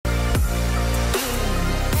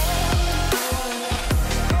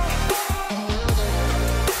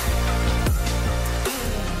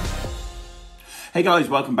Hey guys,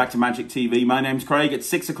 welcome back to Magic TV. My name's Craig. It's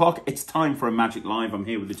 6 o'clock. It's time for a Magic Live. I'm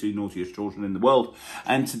here with the two naughtiest children in the world.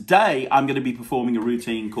 And today I'm going to be performing a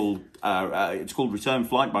routine called, it's called Return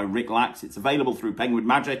Flight by Rick Lax. It's available through Penguin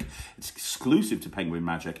Magic. It's exclusive to Penguin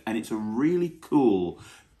Magic. And it's a really cool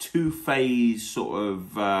two-phase sort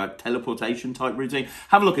of teleportation type routine.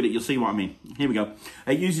 Have a look at it. You'll see what I mean. Here we go.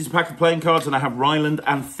 It uses a pack of playing cards, and I have Ryland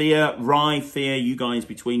and Thea. Thea, you guys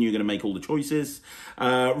between you are going to make all the choices.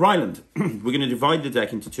 Ryland, we're going to divide the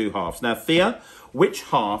deck into two halves. Now, Thea, which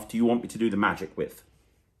half do you want me to do the magic with?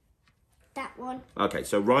 That one. Okay,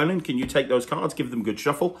 so Ryland, can you take those cards, give them a good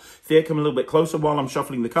shuffle? Thea, come a little bit closer while I'm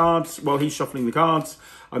shuffling the cards. While he's shuffling the cards,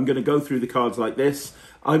 I'm going to go through the cards like this.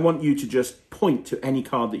 I want you to just point to any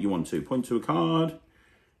card that you want to. Point to a card.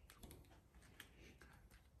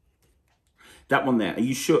 That one there. Are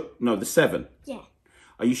you sure? No, the 7. Yeah.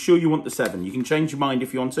 Are you sure you want the 7? You can change your mind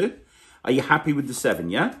if you want to. Are you happy with the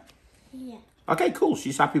 7, yeah? Yeah. Okay, cool.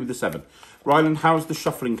 She's happy with the 7. Ryland, how's the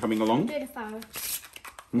shuffling coming along? Do the pharaoh.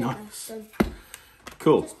 Nice.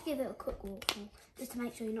 Cool. Just give it a quick walkthrough, just to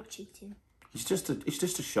make sure you're not cheating. It's just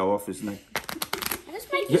a show off, isn't it?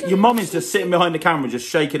 Sure your mum is just sitting behind the camera, just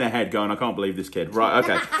shaking her head, going, I can't believe this kid. Right,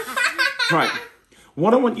 okay. Right.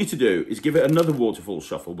 What I want you to do is give it another waterfall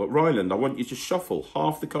shuffle, but Ryland, I want you to shuffle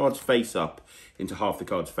half the cards face up into half the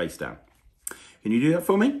cards face down. Can you do that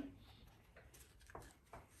for me?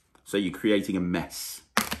 So you're creating a mess.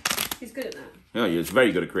 He's good at that. Oh, he's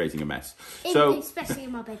very good at creating a mess. Especially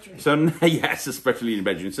in my bedroom. So, yes, especially in your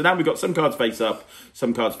bedroom. So now we've got some cards face up,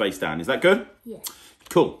 some cards face down. Is that good? Yeah.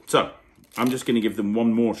 Cool. So I'm just going to give them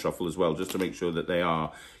one more shuffle as well, just to make sure that they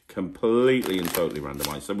are completely and totally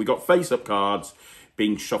randomized. So we've got face-up cards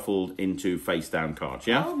being shuffled into face-down cards,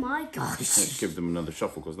 yeah? Oh, my gosh. Let's give them another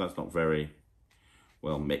shuffle, because that's not very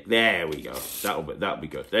well mixed. There we go. That'll be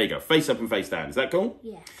good. There you go. Face-up and face-down. Is that cool?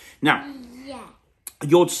 Yeah. Now, yeah.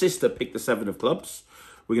 Your sister picked the 7 of clubs.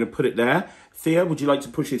 We're going to put it there. Thea, would you like to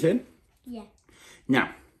push it in? Yeah.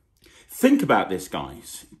 Now, think about this,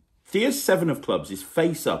 guys. Thea's 7 of clubs is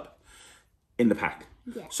face-up in the pack.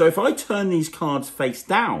 Yeah. So if I turn these cards face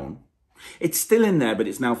down, it's still in there, but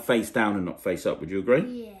it's now face down and not face up. Would you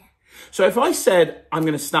agree? Yeah. So if I said, I'm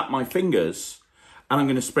going to snap my fingers and I'm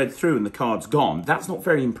going to spread through and the card's gone, that's not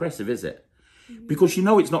very impressive, is it? Because you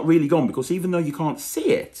know it's not really gone, because even though you can't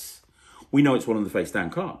see it, we know it's one of the face down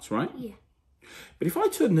cards, right? Yeah. But if I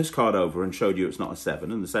turn this card over and showed you it's not a 7,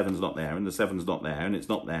 and the 7's not there, and the 7's not there, and it's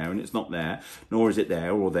not there, and it's not there, nor is it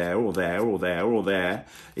there, or there, or there, or there, or there.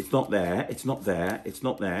 It's not there, it's not there, it's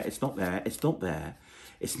not there, it's not there, it's not there,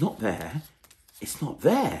 it's not there, it's not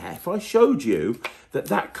there. If I showed you that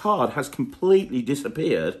that card has completely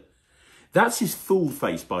disappeared, that's his fooled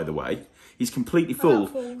face, by the way. He's completely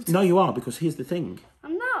fooled. No, you are, because here's the thing.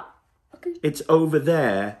 I'm not. It's over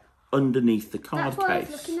there underneath the card That's why case.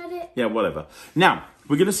 I was looking at it. Yeah, whatever. Now,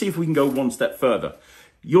 we're going to see if we can go one step further.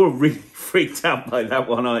 You're really freaked out by that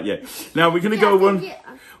one, aren't you? Now, we're going to go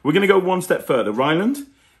we're going to go one step further. Ryland,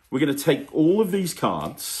 we're going to take all of these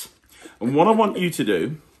cards, and what I want you to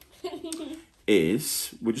do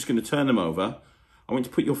is, we're just going to turn them over. I want you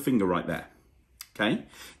to put your finger right there. Okay?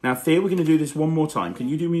 Now, Thea, we're going to do this one more time. Can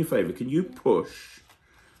you do me a favour? Can you push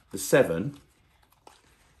the 7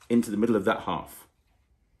 into the middle of that half?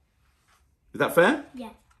 Is that fair? Yeah.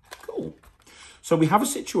 Cool. So we have a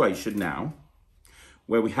situation now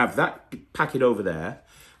where we have that packet over there,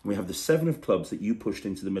 and we have the 7 of clubs that you pushed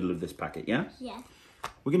into the middle of this packet, yeah? Yeah.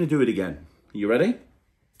 We're going to do it again. Are you ready?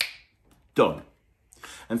 Done.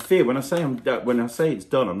 And Thea, when I say it's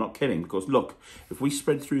done, I'm not kidding, because look, if we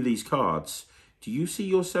spread through these cards, do you see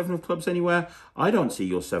your 7 of clubs anywhere? I don't see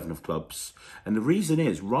your 7 of clubs. And the reason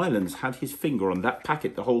is Ryland's had his finger on that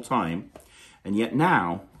packet the whole time, and yet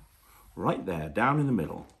now, right there, down in the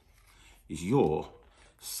middle, is your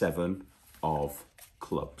 7 of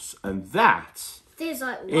clubs. And that is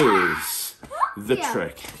the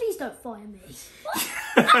trick. Please don't fire me.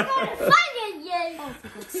 I'm going to fire you. Oh, for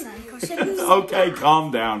God's sake. I shouldn't have Okay,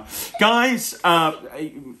 calm down. Guys,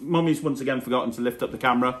 Mummy's once again forgotten to lift up the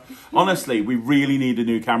camera. Honestly, we really need a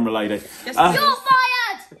new camera lady. You're fired!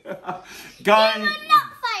 Guys, You're not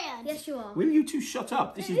fired! Yes, you are. will you two shut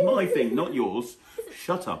up? This is my thing, not yours.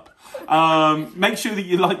 Shut up. Make sure that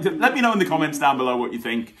you let me know in the comments down below what you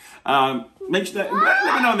think. Let me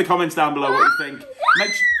know in the comments down below what you think.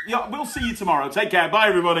 We'll see you tomorrow. Take care. Bye,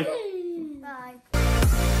 everybody.